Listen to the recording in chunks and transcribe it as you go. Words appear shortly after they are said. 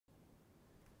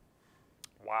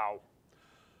Wow.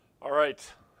 All right.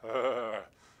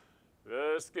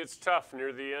 This gets tough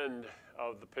near the end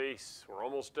of the piece. We're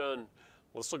almost done.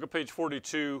 Let's look at page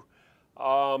 42.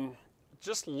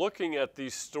 Just looking at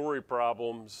these story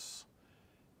problems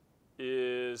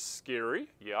is scary,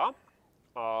 yeah.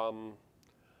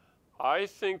 I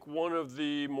think one of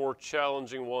the more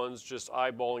challenging ones, just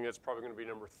eyeballing it's probably going to be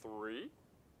number 3.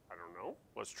 I don't know.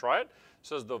 Let's try it. It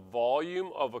says the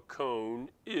volume of a cone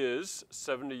is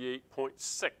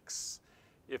 78.6.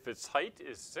 If its height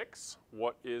is 6,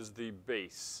 what is the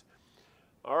base?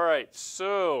 All right,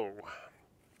 so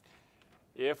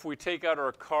if we take out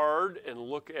our card and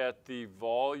look at the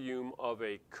volume of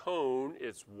a cone,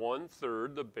 it's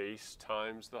 1/3 the base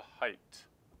times the height.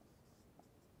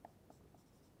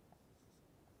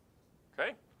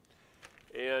 Okay?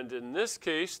 And in this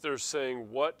case, they're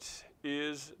saying, what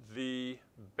is the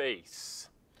base?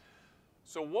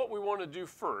 So what we want to do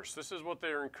first, this is what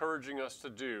they're encouraging us to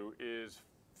do, is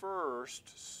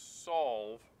first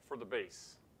solve for the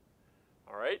base.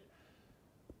 All right?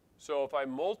 So if I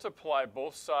multiply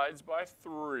both sides by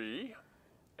 3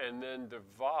 and then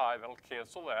divide, that'll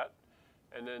cancel that,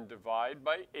 and then divide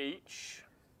by h,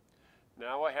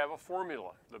 now I have a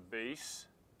formula. The base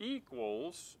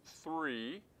equals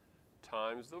 3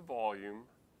 times the volume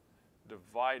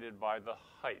divided by the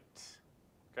height.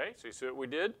 Okay, so you see what we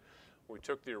did? We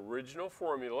took the original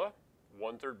formula,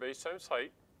 1/3 base times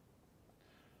height,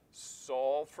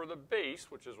 solve for the base,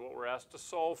 which is what we're asked to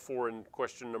solve for in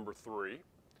question number 3,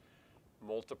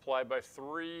 multiply by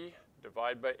 3,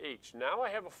 divide by h. Now I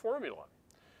have a formula,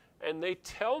 and they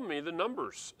tell me the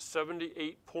numbers.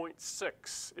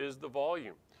 78.6 is the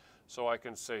volume. So I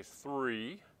can say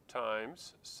 3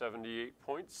 times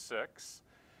 78.6,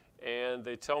 and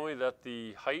they tell me that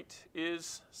the height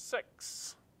is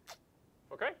 6.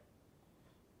 Okay?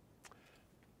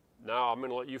 Now I'm going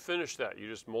to let you finish that. You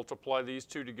just multiply these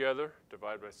two together,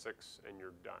 divide by 6, and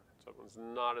you're done. So that one's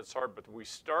not as hard, but we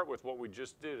start with what we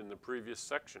just did in the previous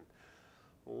section.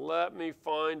 Let me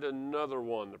find another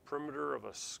one. The perimeter of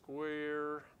a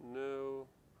square, no.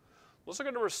 Let's look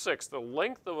at number 6, the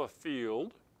length of a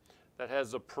field that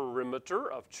has a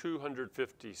perimeter of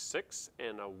 256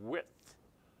 and a width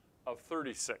of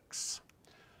 36.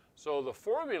 So the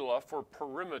formula for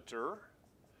perimeter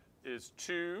is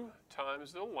 2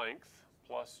 times the length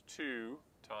plus 2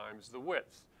 times the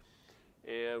width.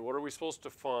 And what are we supposed to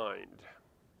find?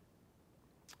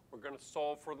 We're going to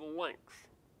solve for the length.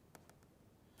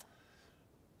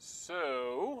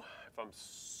 So if I'm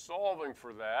solving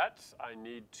for that, I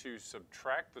need to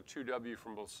subtract the 2w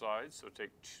from both sides. So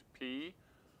take p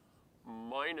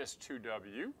minus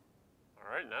 2w. All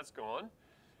right, and that's gone.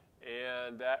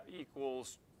 And that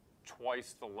equals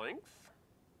twice the length.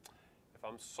 If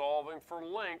I'm solving for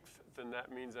length, then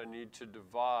that means I need to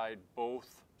divide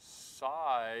both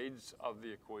sides of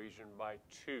the equation by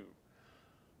 2.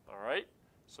 All right,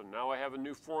 so now I have a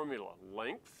new formula.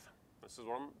 Length, this is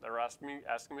what they're asking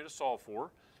me to solve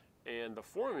for. And the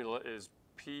formula is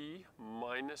p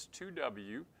minus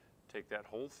 2w. Take that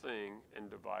whole thing and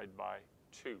divide by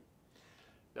 2.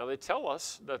 Now they tell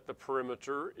us that the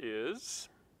perimeter is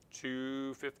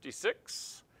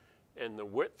 256 and the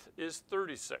width is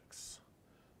 36.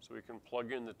 So we can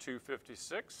plug in the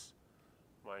 256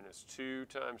 minus 2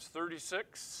 times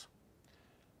 36,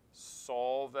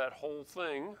 solve that whole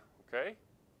thing, okay?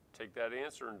 Take that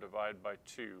answer and divide by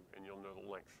 2, and you'll know the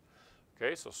length.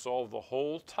 Okay, so solve the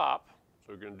whole top.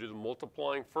 So we're going to do the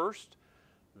multiplying first,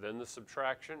 then the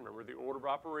subtraction. Remember the order of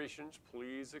operations.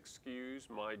 Please excuse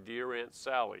my dear Aunt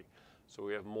Sally. So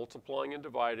we have multiplying and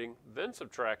dividing, then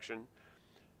subtraction.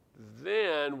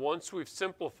 Then, once we've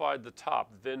simplified the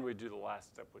top, then we do the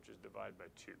last step, which is divide by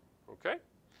 2. Okay?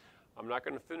 I'm not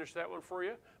going to finish that one for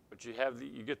you, but you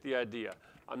get the idea.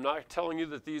 I'm not telling you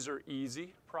that these are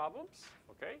easy problems.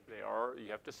 Okay? They are.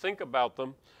 You have to think about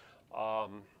them,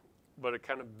 but it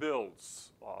kind of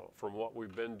builds from what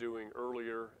we've been doing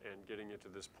earlier and getting it to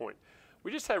this point.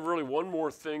 We just have really one more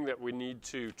thing that we need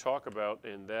to talk about,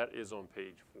 and that is on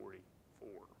page 40.